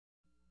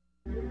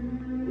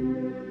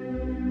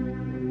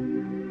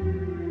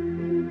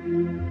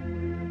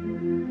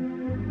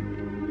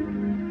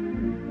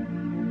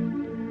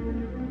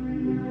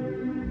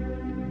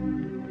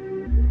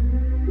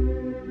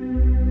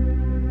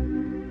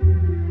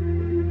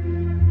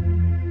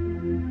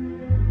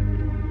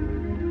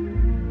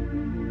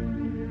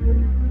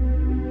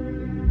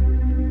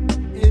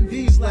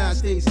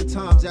past days and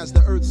times as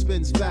the earth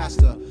spins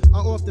faster. I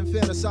often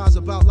fantasize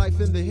about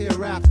life in the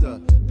hereafter.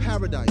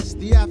 Paradise,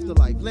 the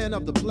afterlife, land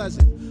of the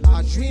pleasant.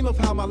 I dream of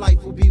how my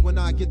life will be when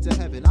I get to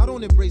heaven. I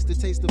don't embrace the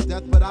taste of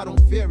death, but I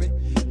don't fear it.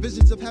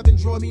 Visions of heaven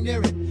draw me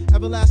near it.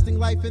 Everlasting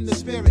life in the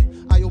spirit.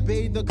 I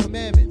obeyed the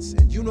commandments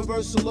and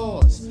universal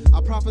laws.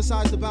 I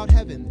prophesied about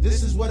heaven.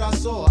 This is what I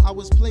saw. I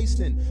was placed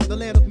in the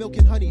land of milk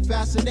and honey.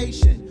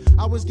 Fascination.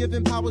 I was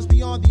given powers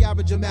beyond the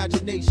average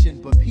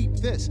imagination. But peep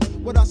this.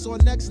 What I saw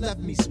next left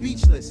me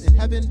speechless. In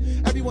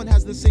heaven, everyone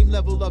has the same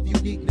level of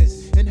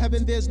uniqueness. In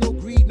heaven, there's no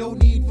greed, no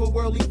need for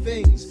worldly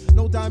things.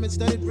 No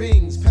diamond-studded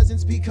rings.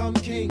 Peasants become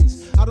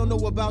kings. I don't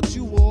know about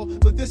you all,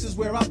 but this is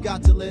where I've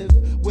got to live.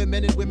 Where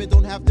men and women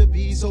don't have to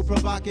be so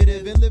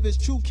provocative and live as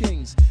true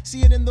kings.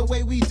 See it in the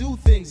way we do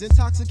things.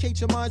 Intoxicate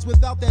your minds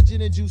without that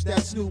gin and juice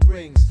that Snoop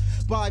brings.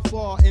 By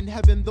far, in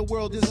heaven, the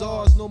world is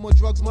ours. No more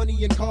drugs,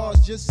 money, and cars.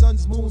 Just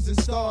suns, moons,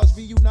 and stars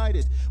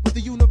reunited with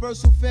the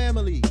universal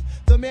family.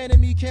 The man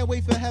in me can't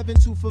wait for heaven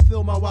to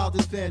fulfill my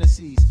wildest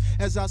fantasies.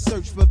 As I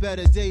search for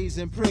better days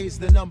and praise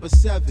the number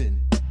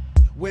 7.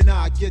 When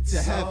I get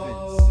to heaven.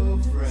 So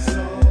fresh,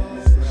 so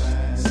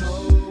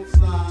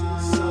fly,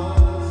 so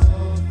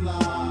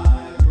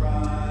fly,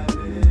 bright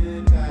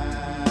in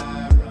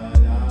paradise.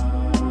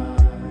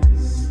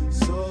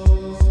 So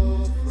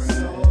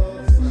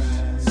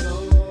fresh, so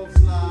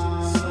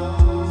fly,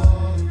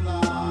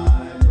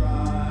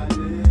 bright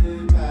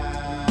in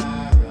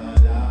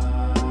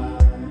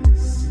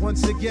paradise.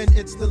 Once again,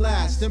 it's the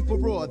last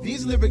emperor.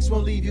 These lyrics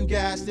won't leave you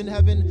gassed. In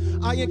heaven,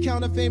 I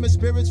encounter famous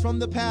spirits from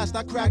the past.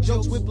 I crack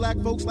jokes with black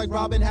folks like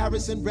Robin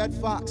Harris and Red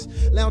Fox.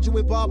 Lounging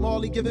with Bob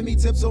Marley, giving me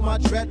tips on my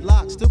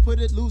dreadlocks. To put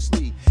it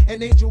loosely,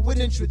 an angel would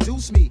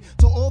introduce me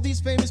to all these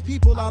famous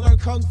people. I learned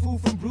kung fu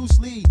from Bruce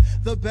Lee.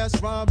 The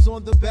best rhymes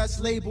on the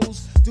best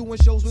labels. Doing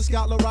shows with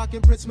Scott LaRock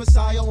and Prince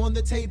Messiah on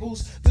the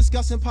tables.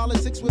 Discussing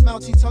politics with Mao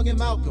Zedong and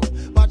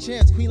Malcolm. By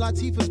chance, Queen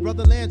Latifah's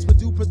brother Lance would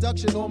do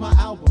production on my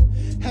album.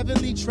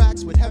 Heavenly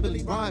tracks with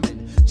heavily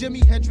rhyming.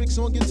 Jimi Hendrix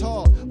on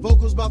guitar,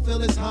 vocals by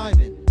Phyllis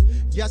Hyman.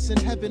 Yes, in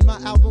heaven, my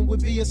album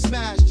would be a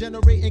smash,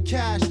 generating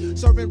cash,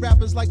 serving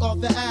rappers like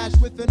Arthur Ashe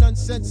with an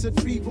uncensored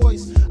free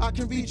voice. I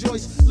can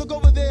rejoice. Look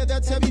over there,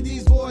 that's Heavy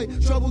D's boy,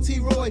 Trouble T.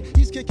 Roy.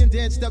 He's kicking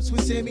dance steps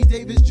with Sammy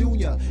Davis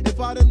Jr. If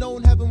I'd have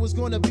known heaven was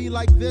gonna be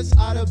like this,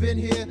 I'd have been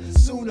here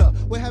sooner.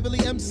 Where heavenly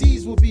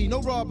MCs will be,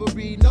 no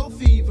robbery, no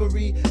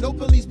thievery, no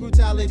police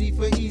brutality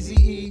for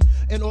Eazy-E.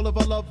 And all of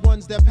our loved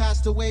ones that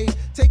passed away,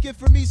 take it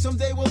from me,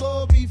 someday we'll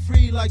all be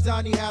free like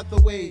Donny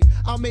Hathaway.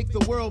 I'll make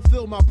the world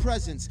feel my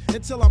presence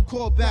until I'm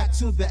called back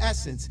to the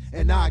essence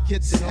and I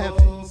get to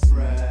heaven. So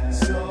fresh,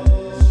 so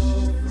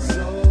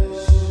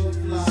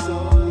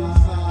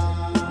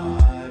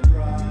fly,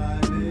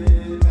 bright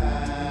in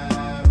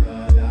paradise.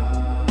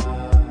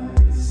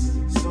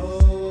 So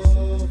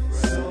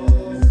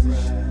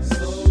fresh,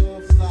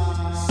 so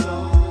fly,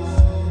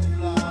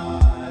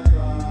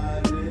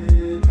 bright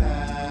in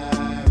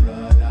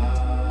paradise.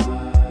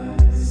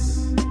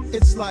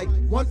 It's like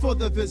 1 for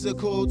the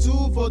physical,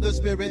 2 for the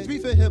spirit, 3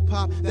 for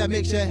hip-hop that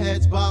makes your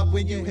heads bob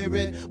when you hear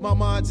it. My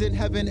mind's in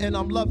heaven and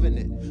I'm loving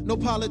it. No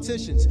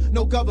politicians,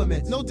 no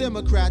government, no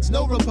Democrats,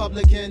 no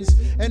Republicans.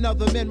 And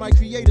other men might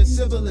create a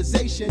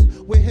civilization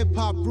where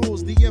hip-hop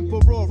rules, the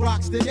emperor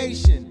rocks the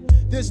nation.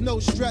 There's no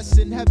stress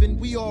in heaven,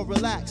 we all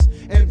relax.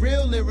 And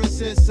real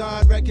lyricists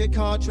sign record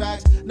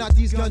contracts, not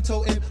these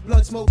gun-toting,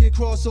 blood-smoking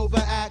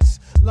crossover acts.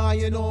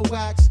 Lying on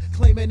wax,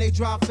 claiming they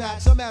drop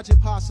facts. Imagine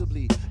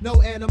possibly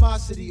no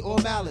animosity or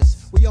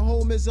malice, where your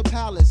home is a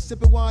palace,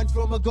 sipping wine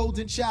from a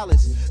golden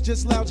chalice,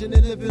 just lounging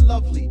and living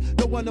lovely,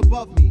 no one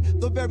above me.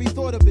 The very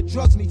thought of it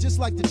drugs me, just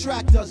like the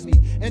track does me.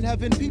 In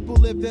heaven, people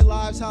live their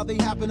lives how they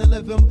happen to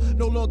live them,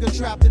 no longer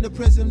trapped in the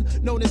prison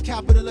known as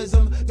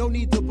capitalism. No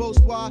need to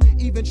boast why,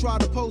 even try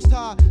to post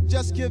high.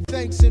 Just give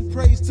thanks and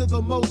praise to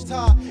the Most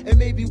High, and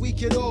maybe we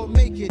could all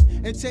make it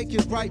and take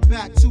it right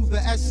back to the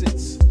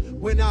essence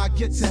when I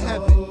get to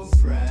heaven. So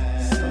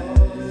fresh.